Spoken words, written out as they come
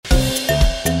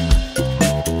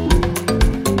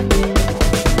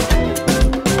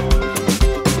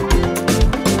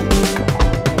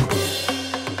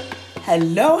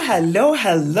Hello, hello,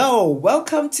 hello.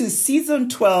 Welcome to season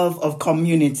 12 of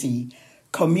Comm-UNITY.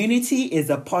 Comm-UNITY is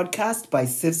a podcast by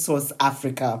SafeSource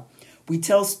Africa. We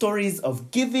tell stories of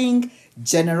giving,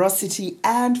 generosity,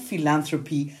 and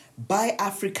philanthropy by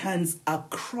Africans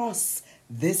across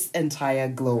this entire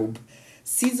globe.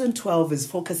 Season 12 is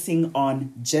focusing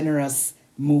on generous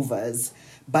movers.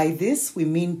 By this, we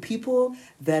mean people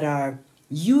that are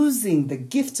using the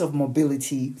gift of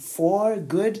mobility for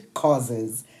good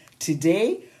causes.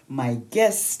 Today, my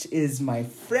guest is my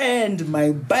friend,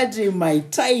 my buddy, my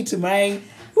tight, my,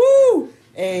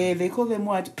 they call them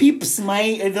what? Peeps,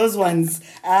 those ones.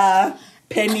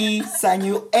 Penny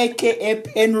Sanyu, a.k.a.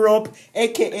 Penrop,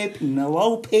 a.k.a.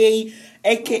 Pinawaupe,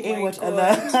 a.k.a. what God.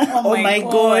 other? Oh my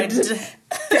God.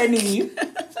 Penny,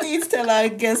 please tell our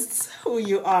guests who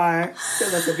you are.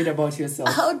 Tell us a bit about yourself.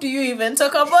 How do you even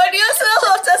talk about yourself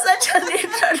after such an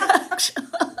introduction?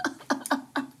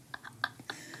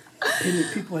 Penny,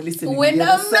 people are listening. When the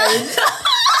other I'm side.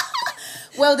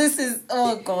 Well, this is,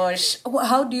 oh gosh.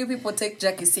 How do you people take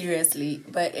Jackie seriously?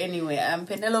 But anyway, I'm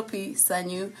Penelope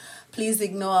Sanyu. Please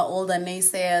ignore all the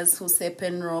naysayers who say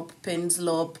Penrop,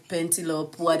 Penslop,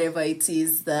 Pentelope, whatever it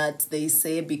is that they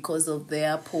say because of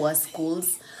their poor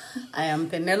schools. I am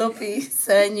Penelope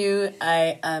Sanyu.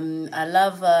 I am a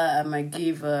lover, I'm a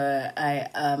giver, I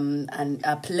am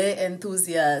a play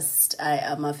enthusiast, I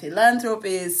am a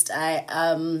philanthropist, I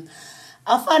am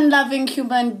a fun-loving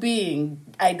human being.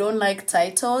 I don't like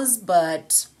titles,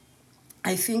 but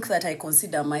I think that I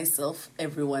consider myself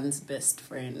everyone's best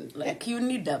friend. Like, you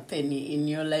need a penny in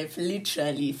your life,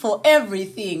 literally, for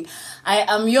everything. I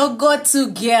am your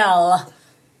go-to girl.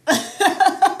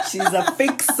 She's a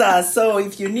fixer, so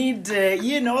if you need, a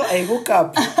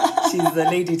hookup, she's the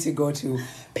lady to go to.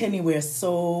 Penny, we're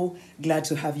so glad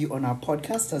to have you on our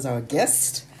podcast as our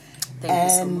guest. Thank you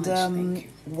so much. Thank you.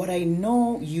 What I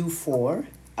know you for,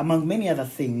 among many other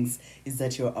things, is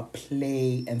that you're a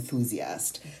play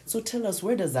enthusiast. So tell us,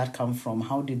 where does that come from?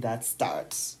 How did that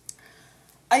start?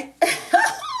 I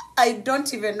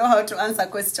don't even know how to answer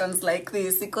questions like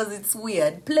this because it's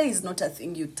weird. Play is not a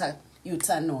thing you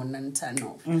turn on and turn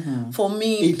off. Mm-hmm. For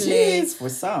me, play is for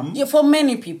some. Yeah, for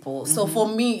many people. Mm-hmm. So for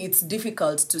me, it's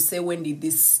difficult to say when did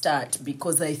this start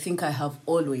because I think I have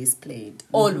always played.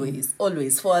 Mm-hmm.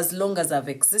 Always. For as long as I've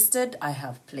existed, I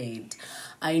have played.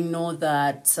 I know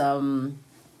that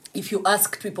if you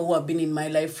ask people who have been in my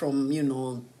life from,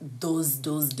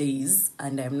 those days,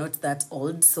 and I'm not that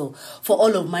old, so for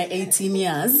all of my 18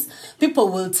 years, people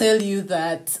will tell you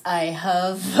that I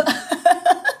have...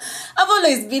 I've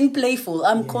always been playful.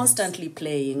 I'm constantly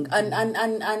playing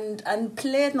and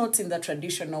play not in the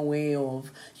traditional way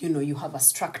of, you have a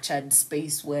structured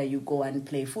space where you go and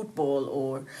play football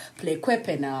or play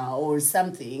kwepena or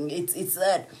something. It's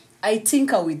that I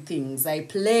tinker with things. I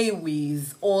play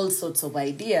with all sorts of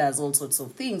ideas, all sorts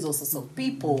of things, all sorts of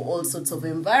people, all sorts of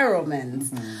environments.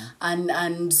 Mm-hmm.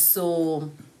 And so...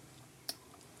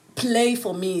 play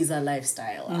for me is a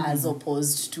lifestyle as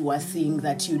opposed to a thing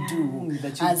that you do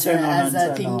as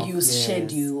a thing you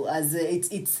schedule.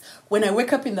 It's when I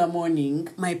wake up in the morning,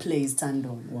 my play is turned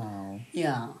on. Wow.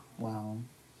 Yeah. Wow.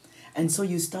 And so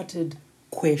you started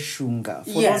Kweshunga.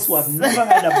 For those who have never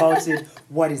heard about it,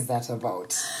 what is that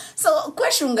about? So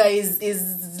Kweshunga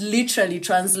is literally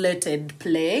translated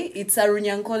play. It's a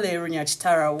Runyankole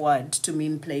Runyachitara word to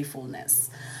mean playfulness.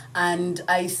 And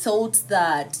I thought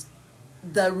that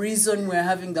the reason we're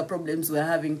having the problems we're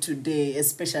having today,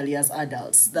 especially as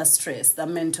adults, the stress, the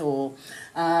mental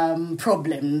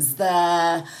problems,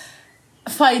 the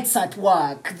fights at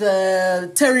work,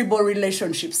 the terrible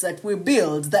relationships that we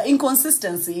build, the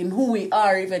inconsistency in who we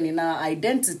are, even in our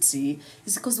identity,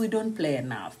 is because we don't play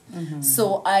enough. Mm-hmm.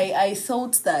 So I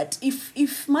thought that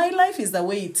if my life is the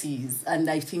way it is, and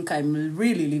I think I'm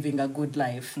really living a good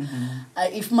life,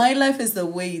 if my life is the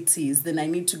way it is, then I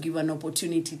need to give an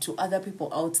opportunity to other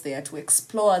people out there to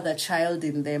explore the child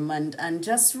in them and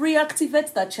just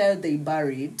reactivate the child they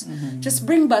buried. Mm-hmm. Just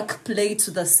bring back play to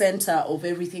the center of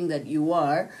everything that you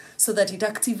are, so that it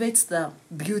activates the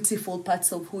beautiful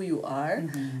parts of who you are,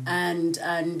 and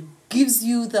gives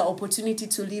you the opportunity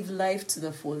to live life to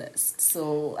the fullest.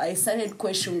 So I started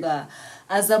Kweshunga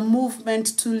as a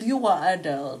movement to lure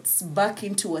adults back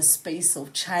into a space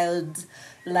of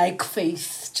childlike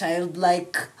faith,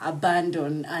 childlike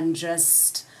abandon, and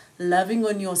just loving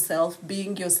on yourself,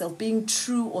 being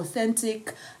true,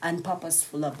 authentic, and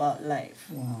purposeful about life.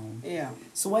 Wow. Yeah.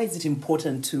 So why is it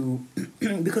important to,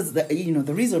 because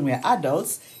the reason we're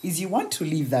adults is you want to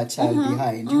leave that child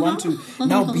behind. You want to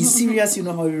now be serious. You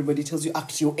know how everybody tells you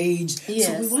act your age. Yes.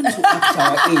 So we want to act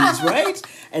our age, right?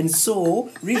 And so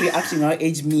really acting our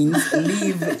age means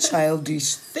leave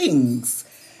childish things.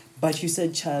 But you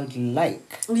said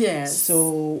childlike. Yes.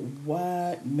 So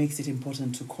what makes it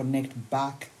important to connect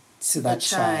back to that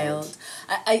child?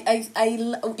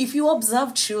 If you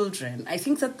observe children, I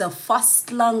think that the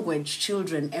first language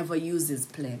children ever use is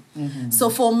play. So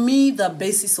for me, the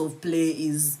basis of play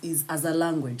is as a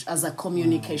language, as a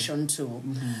communication tool.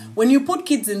 When you put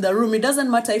kids in the room, it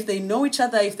doesn't matter if they know each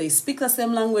other, if they speak the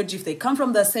same language, if they come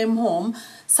from the same home,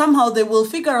 somehow they will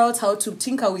figure out how to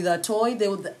tinker with a toy.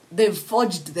 They've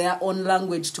forged their own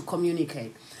language to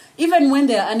communicate. Even when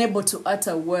they are unable to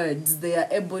utter words, they are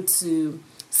able to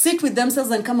sit with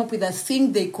themselves and come up with a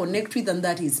thing they connect with, and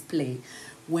that is play.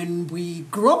 When we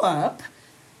grow up,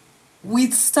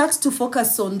 we start to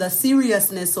focus on the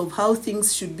seriousness of how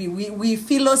things should be. We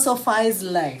philosophize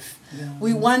life. Yeah.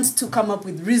 We want to come up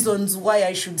with reasons why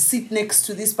I should sit next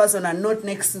to this person and not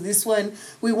next to this one.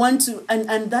 We want to,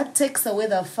 and that takes away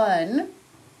the fun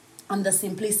and the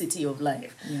simplicity of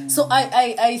life. Yeah. So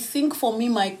I think for me,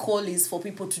 my call is for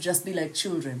people to just be like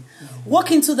children. Yeah.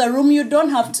 Walk into the room, you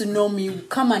don't have to know me,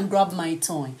 come and grab my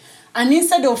toy. And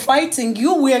instead of fighting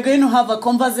we are going to have a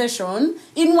conversation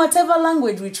in whatever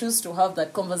language we choose to have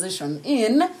that conversation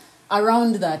in,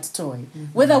 around that toy.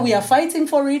 Whether we are fighting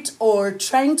for it or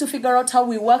trying to figure out how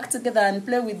we work together and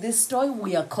play with this toy,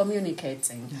 we are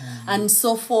communicating. And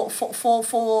so for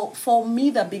me,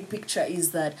 the big picture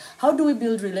is that how do we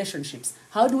build relationships?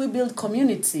 How do we build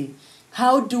community?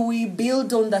 How do we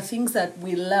build on the things that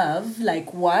we love,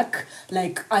 like work,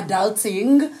 like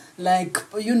adulting, like,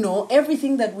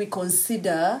 everything that we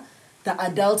consider the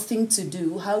adult thing to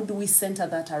do? How do we center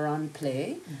that around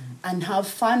play and have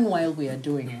fun while we are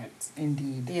doing it?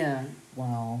 Indeed. Yeah.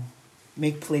 Wow.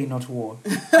 Make play, not war.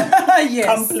 Yes.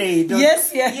 Come play.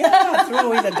 Yes, yeah. Yeah,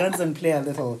 throw away the guns and play a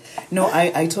little. No,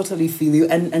 I totally feel you.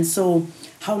 And so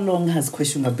how long has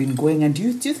Kweshunga been going, and do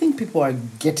you think people are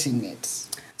getting it?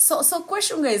 So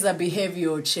Kweshunga is a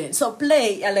behavioral change. So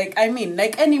play, like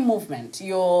any movement,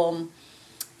 you're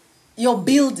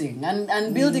building,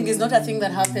 and building is not a thing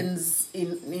that happens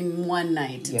in one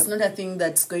night. It's not a thing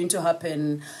that's going to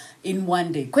happen in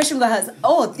one day.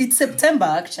 Kweshunga it's September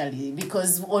actually,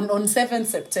 because on 7th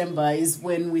September is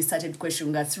when we started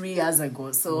Kweshunga 3 years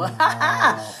ago. So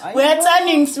we're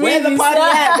turning 3 Where the party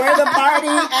at? Where the party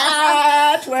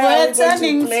at? We're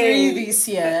turning 3 this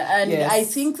year. And I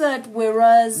think that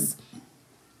whereas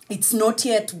it's not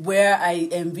yet where I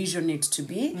envision it to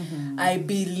be, I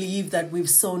believe that we've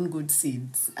sown good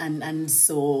seeds. And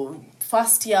so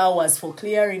first year was for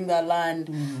clearing the land,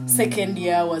 second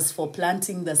year was for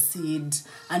planting the seed,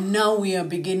 and now we are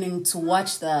beginning to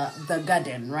watch the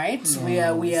garden, right?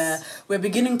 Yes. We're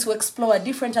beginning to explore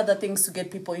different other things to get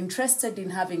people interested in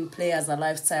having play as a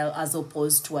lifestyle as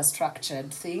opposed to a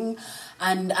structured thing,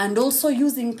 and also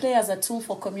using play as a tool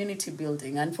for community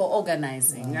building and for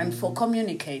organizing and for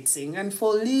communicating and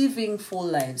for living full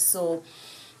lives. So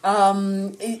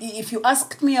if you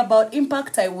asked me about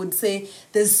impact, I would say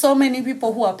there's so many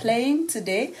people who are playing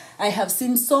today. I have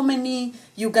seen so many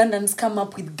Ugandans come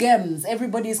up with games.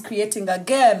 Everybody is creating a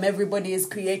game. Everybody is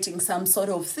creating some sort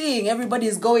of thing. Everybody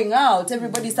is going out.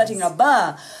 Everybody is starting a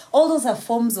bar. All those are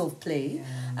forms of play.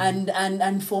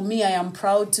 And for me, I am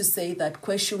proud to say that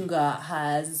Kweshunga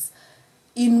has,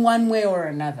 in one way or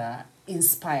another,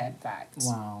 inspired that.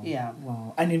 Wow. Yeah.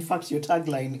 Wow. And in fact, your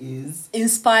tagline is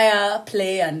inspire,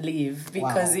 play, and live.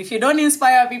 Because if you don't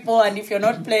inspire people and if you're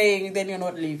not playing, then you're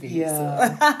not living.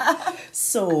 Yeah.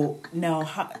 So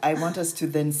now I want us to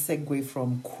then segue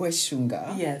from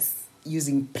Kweshunga. Yes.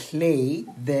 Using play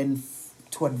then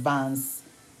to advance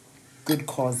good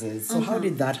causes. So how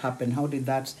did that happen? How did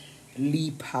that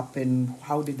leap happen?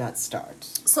 How did that start?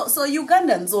 So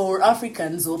Ugandans or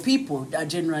Africans or people are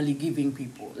generally giving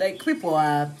people. Like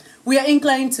we are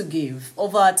inclined to give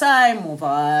over time,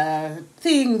 over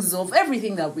things, of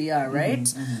everything that we are,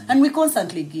 right? And we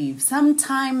constantly give.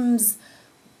 Sometimes,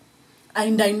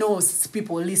 and I know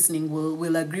people listening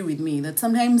will agree with me, that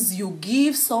sometimes you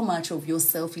give so much of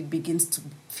yourself, it begins to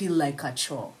feel like a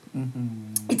chore.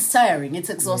 It's tiring, it's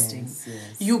exhausting.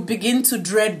 Yes. You begin to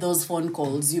dread those phone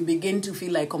calls. You begin to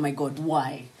feel like, oh my God,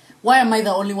 why? Why am I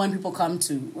the only one people come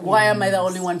to? Why am I the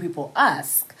only one people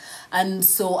ask? And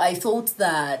so I thought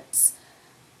that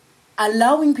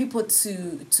allowing people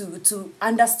to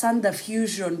understand the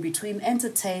fusion between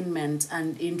entertainment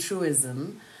and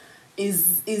altruism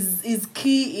is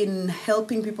key in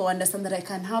helping people understand that I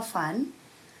can have fun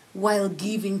while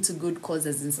giving to good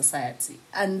causes in society.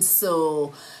 And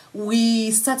so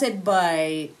we started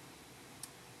by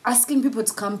asking people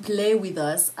to come play with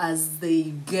us as they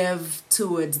gave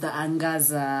towards the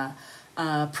Angaza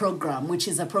program, which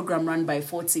is a program run by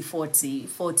 40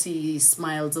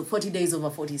 Smiles, or 40 Days Over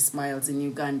 40 Smiles in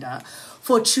Uganda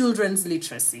for children's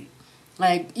literacy.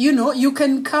 Like, you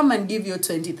can come and give your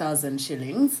 20,000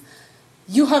 shillings.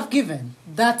 You have given.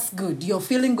 That's good. You're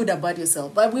feeling good about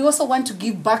yourself. But we also want to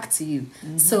give back to you.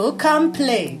 Mm-hmm. So come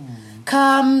play.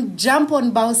 Come jump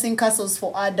on bouncing castles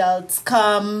for adults.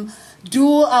 Come do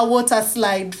a water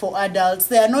slide for adults.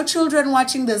 There are no children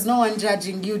watching. There's no one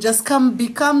judging you. Just come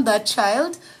become that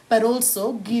child, but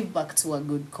also give back to a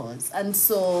good cause. And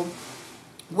so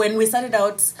when we started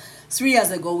out 3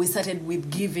 years ago, we started with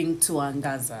giving to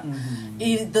Angaza.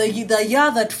 Mm-hmm. The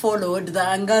year that followed, the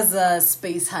Angaza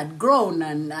space had grown,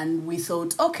 and we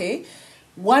thought, okay,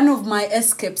 one of my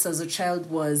escapes as a child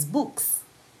was books.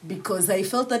 Because I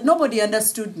felt that nobody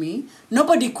understood me.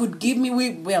 Nobody could give me...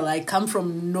 I come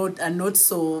from a not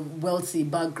so wealthy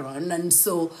background. And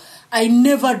so I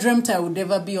never dreamt I would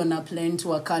ever be on a plane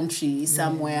to a country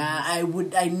somewhere.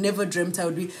 I never dreamt I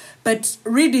would be... But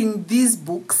reading these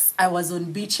books, I was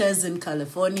on beaches in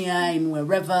California, in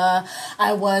wherever.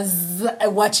 I was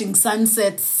watching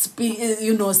sunsets,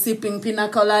 sipping pina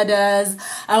coladas.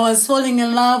 I was falling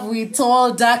in love with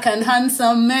tall, dark, and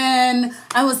handsome men.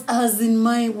 I was in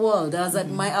my world. I was at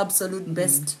my absolute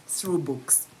best through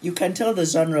books. You can tell the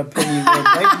genre Penny read,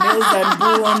 right? Mills and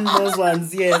Boone, those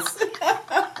ones, yes.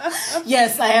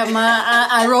 Yes, I am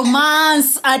a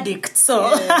romance addict.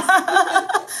 So,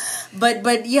 yes.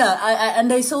 but yeah,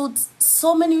 I thought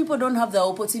so many people don't have the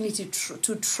opportunity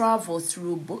to travel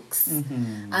through books,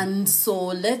 and so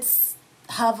let's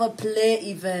have a play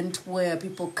event where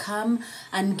people come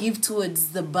and give towards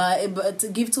the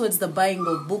buying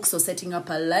of books, or setting up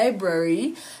a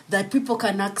library that people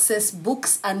can access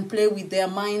books and play with their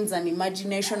minds and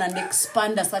imagination and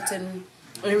expand a certain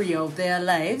area of their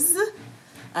lives.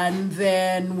 And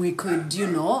then we could,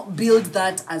 build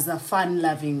that as a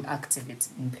fun-loving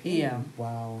activity. Okay. Yeah.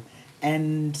 Wow.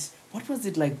 And what was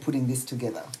it like putting this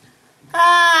together?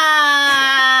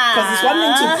 Because it's one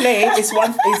thing to play,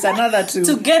 it's another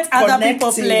to get other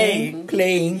people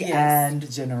playing, yes.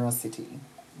 And generosity.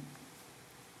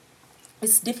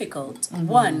 It's difficult.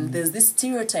 One, there's this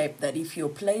stereotype that if you're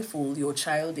playful, you're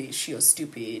childish, you're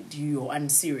stupid, you're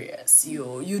unserious,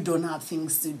 you don't have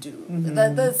things to do.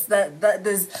 There's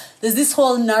this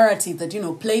whole narrative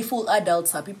that playful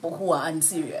adults are people who are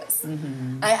unserious.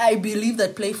 I believe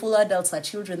that playful adults are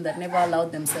children that never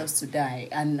allowed themselves to die,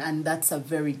 and that's a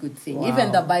very good thing. Wow.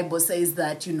 Even the Bible says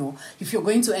that if you're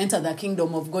going to enter the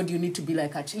kingdom of God, you need to be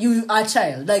like a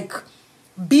child.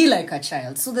 Be like a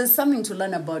child. So there's something to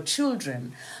learn about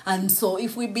children. And so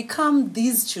if we become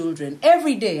these children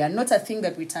every day, and not a thing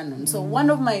that we turn on. So one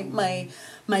of my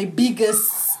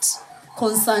biggest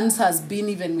concerns has been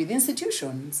even with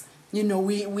institutions. We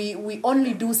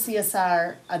only do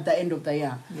CSR at the end of the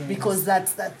year, yes. Because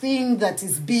that's the thing that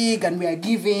is big and we are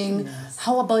giving. Yes.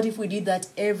 How about if we did that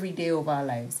every day of our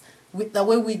lives? With the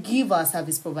way we give our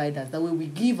service providers, the way we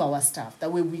give our staff, the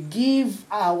way we give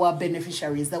our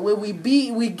beneficiaries, the way we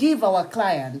give our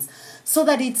clients, so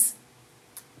that it's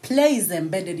play is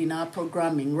embedded in our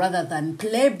programming rather than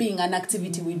play being an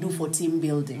activity we do for team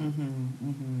building.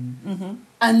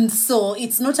 And so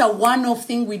it's not a one-off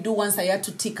thing we do once a year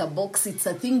to tick a box. It's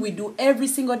a thing we do every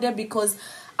single day, because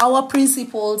our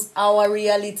principles, our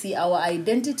reality, our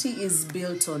identity is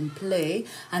built on play.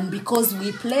 And because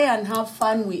we play and have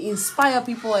fun, we inspire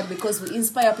people. And because we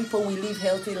inspire people, we live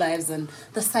healthy lives, and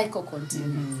the cycle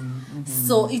continues.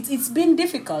 So it's been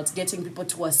difficult getting people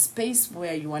to a space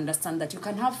where you understand that you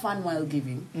can have fun while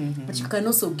giving, but you can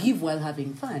also give while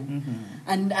having fun.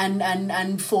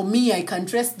 And for me, I can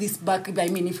trace this back.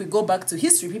 If we go back to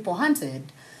history, people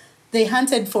hunted. They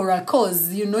hunted for a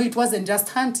cause. It wasn't just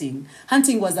hunting.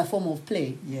 Hunting was a form of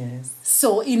play. Yes.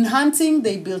 So in hunting,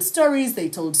 they built stories, they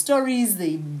told stories,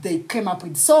 they came up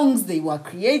with songs, they were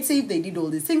creative, they did all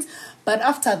these things. But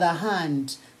after the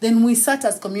hunt, then we sat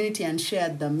as community and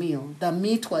shared the meal. The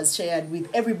meat was shared with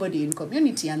everybody in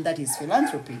community, and that is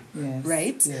philanthropy. Yes.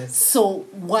 Right? Yes. So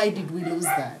why did we lose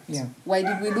that? Yeah. Why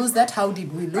did we lose that? How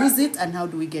did we lose it? And how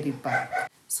do we get it back?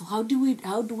 So how do we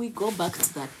go back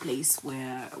to that place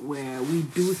where we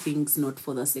do things not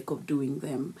for the sake of doing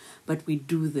them, but we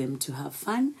do them to have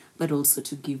fun, but also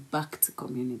to give back to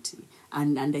community?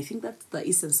 And I think that's the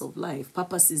essence of life.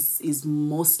 Purpose is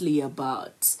mostly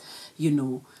about,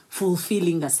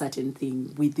 fulfilling a certain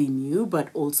thing within you, but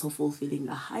also fulfilling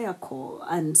a higher call.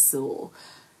 And so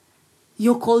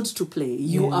you're called to play.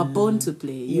 You are born to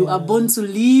play. You are born to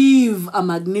live a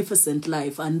magnificent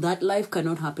life, and that life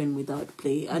cannot happen without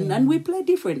play. And we play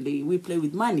differently. We play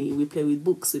with money. We play with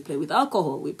books. We play with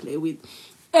alcohol. We play with...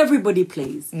 Everybody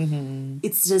plays.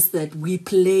 It's just that we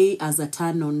play as a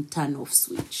turn-on, turn-off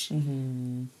switch.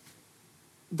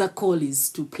 The call is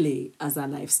to play as a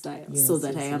lifestyle, so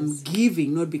that I am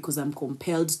giving, not because I'm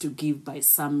compelled to give by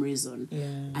some reason.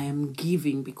 I am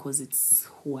giving because it's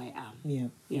who I am.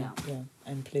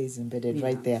 And play is embedded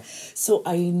right there. So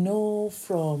I know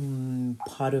from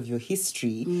part of your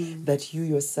history that you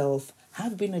yourself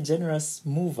have been a generous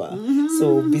mover.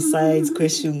 So besides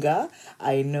Kweshunga,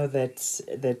 I know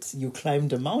that you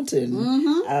climbed a mountain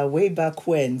way back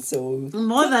when. So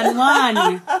more than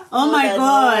one. Oh my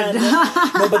God.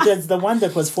 No, but there's the one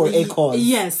that was for Acorns.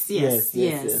 Yes.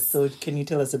 So can you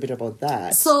tell us a bit about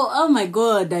that? So, oh my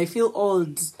God, I feel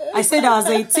old. I said I was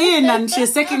 18 and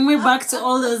she's taking me back to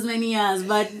all those many years.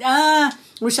 But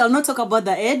we shall not talk about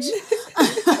the age.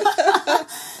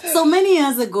 So many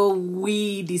years ago,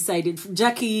 we decided,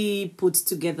 Jackie put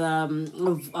together,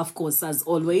 of course, as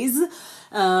always,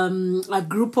 a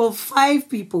group of 5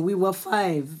 people. We were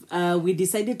 5. We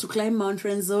decided to climb Mount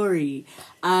Renzori.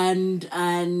 And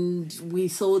we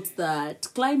thought that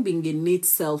climbing in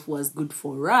itself was good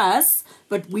for us,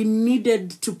 but we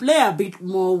needed to play a bit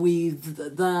more with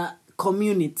the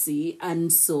community.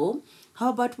 And so,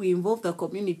 how about we involve the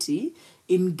community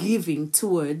in giving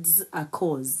towards a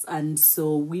cause? And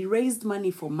so we raised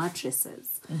money for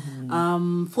mattresses.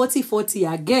 40-40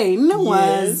 again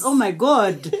was, oh my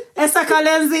God. Esther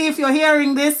Kalenzi, if you're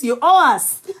hearing this, you owe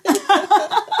us.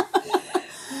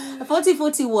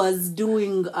 40-40 was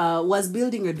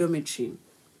building a dormitory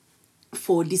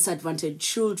for disadvantaged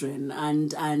children,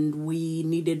 and we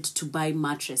needed to buy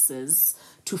mattresses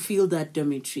to fill that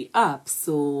dormitory up.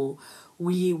 So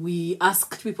we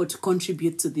asked people to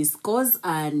contribute to this cause,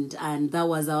 and that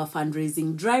was our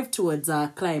fundraising drive towards our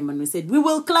climb. And we said, we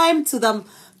will climb to the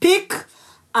peak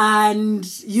and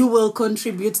you will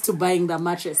contribute to buying the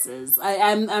mattresses.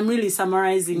 I'm really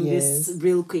summarizing this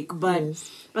real quick, but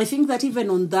I think that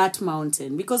even on that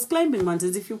mountain, because climbing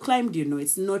mountains, if you climbed, you know,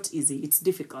 it's not easy, it's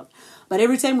difficult. But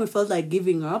every time we felt like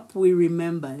giving up, we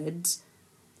remembered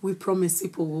we promised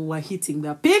people we were hitting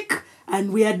the peak,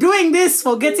 and we are doing this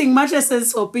for getting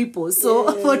mattresses for people,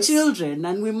 so for children,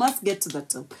 and we must get to the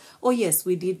top. Oh yes,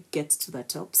 we did get to the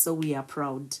top, so we are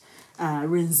proud.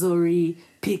 Renzori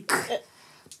peak,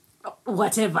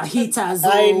 whatever, heaters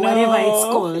or whatever it's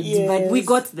called, but we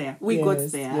got there. We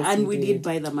got there, and we did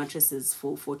buy the mattresses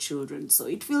for children. So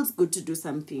it feels good to do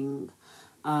something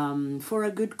for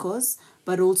a good cause,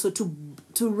 but also to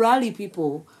rally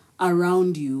people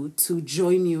around you to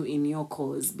join you in your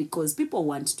cause, because people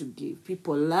want to give.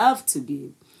 People love to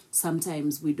give.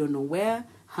 Sometimes we don't know where,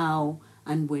 how,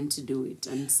 and when to do it.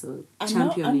 And so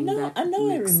championing that. And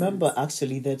now I remember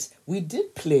actually that we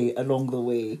did play along the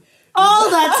way. All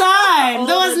the time.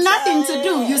 There was nothing to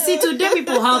do. You see, today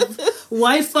people have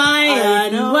Wi-Fi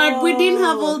but we didn't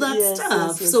have all that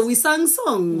stuff. So we sang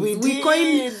songs. We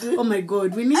coined. Oh my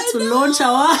God, we need to launch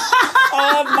our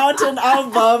mountain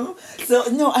album. So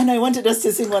no, and I wanted us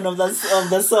to sing one of the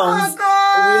songs. Oh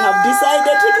God. We have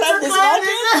decided to climb this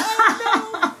mountain.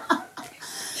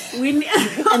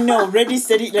 And no, ready,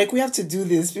 steady. Like, we have to do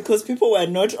this because people were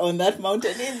not on that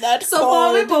mountain in that So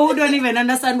for people who don't even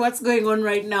understand what's going on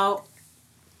right now,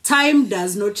 time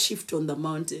does not shift on the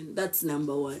mountain. That's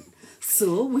number one.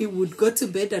 So we would go to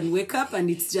bed and wake up and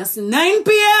it's just 9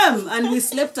 p.m. And we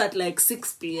slept at like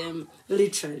 6 p.m.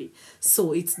 literally.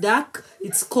 So it's dark,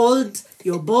 it's cold,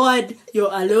 you're bored,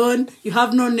 you're alone, you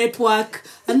have no network.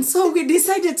 And so we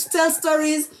decided to tell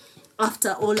stories.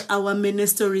 After all our many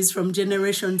stories from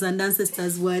generations and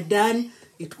ancestors were done,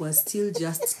 it was still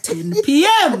just 10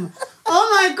 p.m. Oh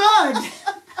my God.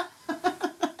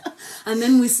 And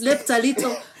then we slept a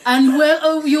little. And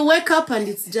you wake up and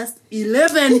it's just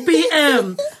 11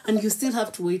 p.m. And you still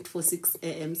have to wait for 6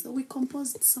 a.m. So we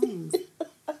composed songs.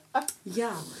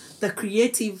 Yeah. The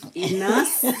creative in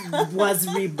us was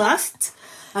rebirthed.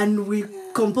 And we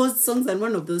composed songs, and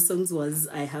one of those songs was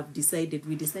we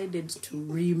decided to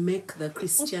remake the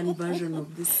Christian version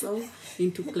of this song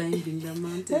into Climbing the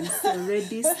Mountains. So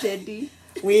ready, steady.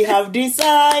 We have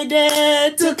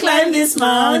decided to climb this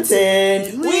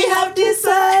mountain. We have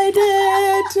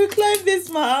decided to climb this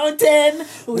mountain.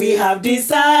 We have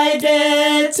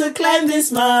decided to climb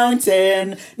this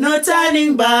mountain. No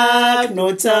turning back,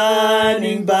 no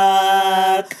turning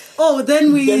back. Oh,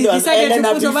 then we decided Elena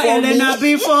to put over Elena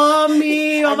before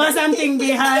me, over something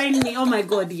behind me. Oh my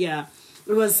God, yeah.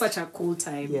 It was such a cool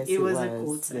time. Yes, it was a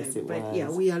cool time. Yes, it but was. yeah,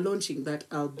 we are launching that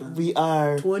album. We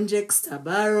are. Twonjek,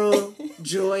 Stabaro,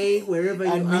 Joy, wherever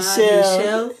you And are,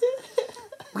 Michelle.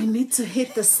 We need to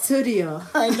hit the studio.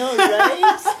 I know,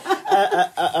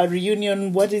 right? a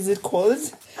reunion, what is it called?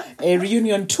 A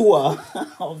reunion tour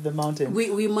of the mountain.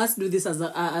 We must do this as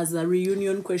a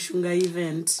reunion Kweshunga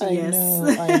event. I yes.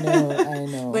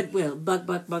 know. But well,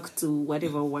 back to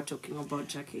whatever we're talking about,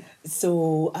 Jackie.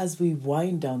 So as we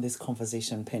wind down this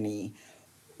conversation, Penny,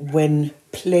 when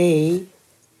play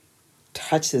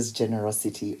touches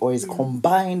generosity or is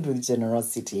combined with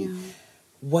generosity,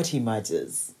 what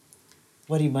emerges?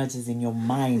 What emerges in your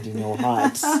mind, in your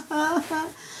heart?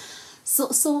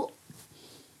 So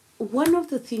one of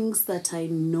the things that I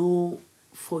know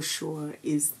for sure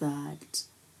is that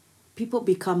people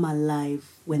become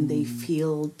alive when they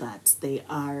feel that they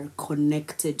are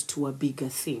connected to a bigger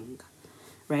thing,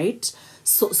 right?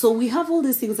 So we have all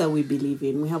these things that we believe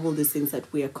in. We have all these things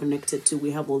that we are connected to.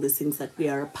 We have all these things that we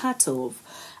are a part of.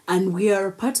 And we are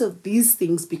a part of these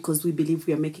things because we believe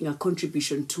we are making a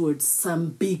contribution towards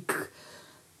some big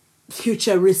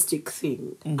futuristic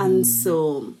thing. And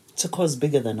so It's a cause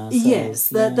bigger than ourselves. yes,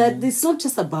 that it's not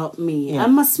just about me.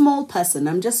 I'm a small person.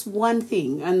 I'm just one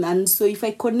thing. And so if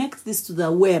I connect this to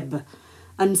the web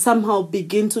and somehow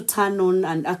begin to turn on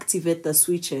and activate the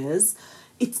switches,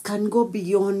 it can go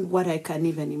beyond what I can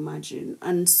even imagine.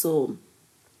 And so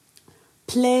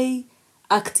play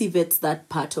activates that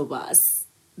part of us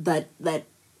that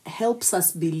helps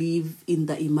us believe in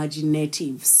the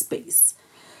imaginative space.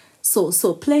 So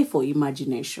play for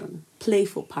imagination, play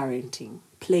for parenting,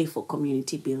 play for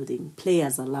community building, play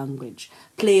as a language,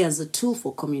 play as a tool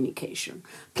for communication,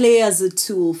 play as a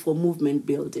tool for movement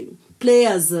building, play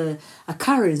as a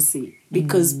currency,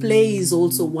 because play is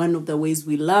also one of the ways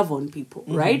we love on people,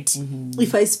 right?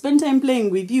 If I spend time playing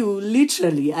with you,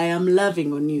 literally, I am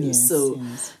loving on you. Yes, so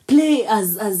yes. play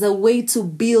as a way to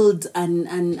build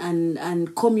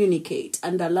and communicate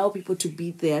and allow people to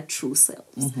be their true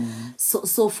selves.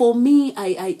 So for me,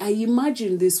 I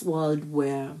imagine this world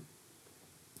where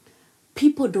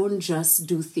people don't just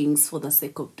do things for the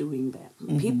sake of doing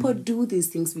them. People do these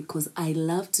things because I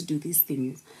love to do these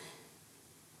things.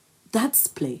 That's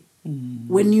play.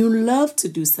 When you love to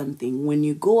do something, when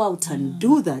you go out and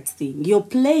do that thing, you're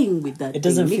playing with that It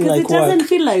doesn't thing. feel like Because it doesn't work.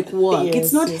 feel like work. Yes,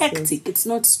 it's not yes, hectic. It's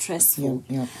not stressful.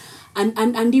 Yeah.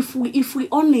 And if we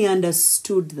only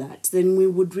understood that, then we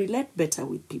would relate better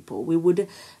with people. We would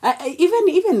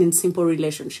even in simple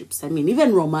relationships. I mean,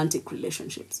 even romantic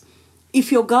relationships.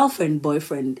 If your girlfriend,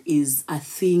 boyfriend is a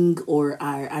thing or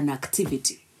are an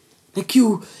activity, like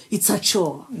it's a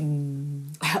chore.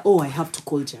 I have to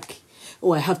call Jackie.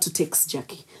 Oh, I have to text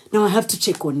Jackie. Now I have to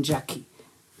check on Jackie.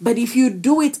 But if you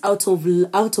do it out of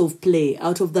play,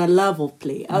 out of the love of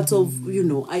play, out of,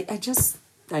 I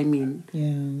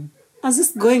was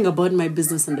just going about my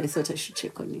business and I thought I should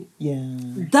check on you.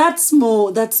 Yeah. That's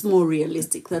more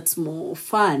realistic. That's more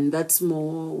fun. That's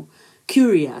more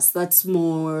curious. That's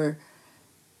more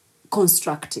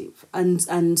constructive.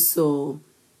 And so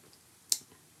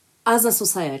as a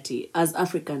society, as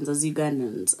Africans, as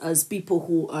Ugandans, as people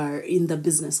who are in the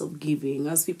business of giving,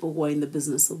 as people who are in the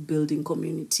business of building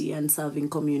community and serving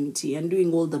community and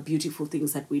doing all the beautiful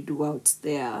things that we do out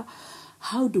there,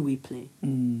 how do we play?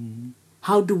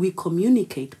 How do we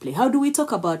communicate play? How do we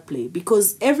talk about play?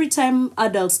 Because every time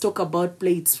adults talk about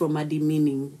play, it's from a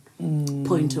demeaning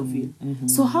point of view.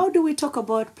 So how do we talk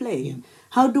about play? Yeah.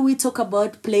 How do we talk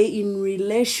about play in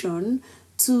relation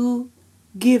to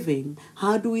giving?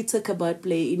 How do we talk about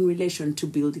play in relation to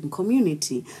building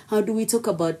community? How do we talk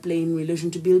about play in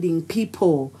relation to building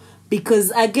people?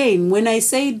 Because again, when I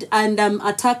said, and I'm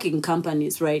attacking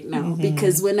companies right now,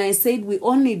 because when I said we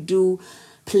only do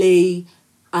play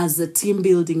as a team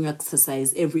building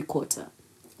exercise every quarter,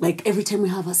 like every time we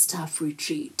have a staff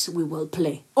retreat, we will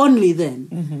play. Only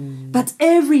then. But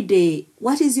every day,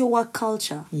 what is your work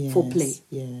culture for play?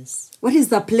 Yes. What is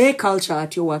the play culture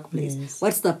at your workplace? Yes.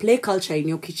 What's the play culture in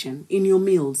your kitchen, in your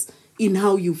meals, in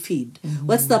how you feed?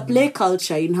 What's the play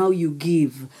culture in how you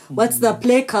give? What's the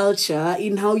play culture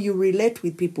in how you relate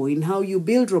with people, in how you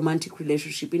build romantic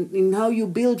relationship, in how you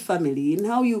build family, in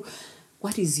how you...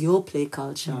 what is your play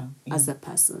culture as a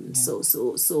person? Yeah.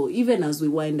 So even as we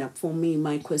wind up, for me,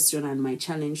 my question and my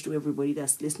challenge to everybody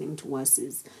that's listening to us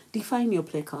is define your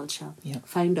play culture. Yeah.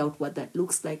 Find out what that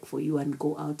looks like for you and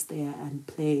go out there and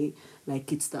play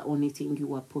like it's the only thing you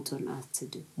were put on earth to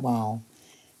do. Wow.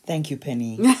 Thank you,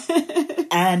 Penny.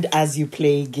 And as you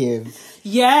play, give.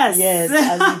 Yes. Yes,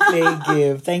 as you play,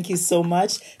 give. Thank you so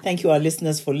much. Thank you, our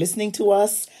listeners, for listening to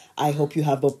us. I hope you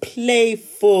have a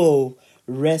playful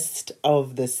rest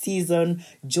of the season.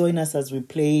 Join us as we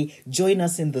play. Join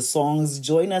us in the songs.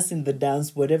 Join us in the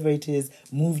dance. Whatever it is,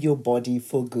 move your body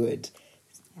for good.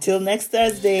 Till next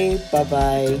Thursday.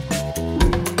 Bye-bye.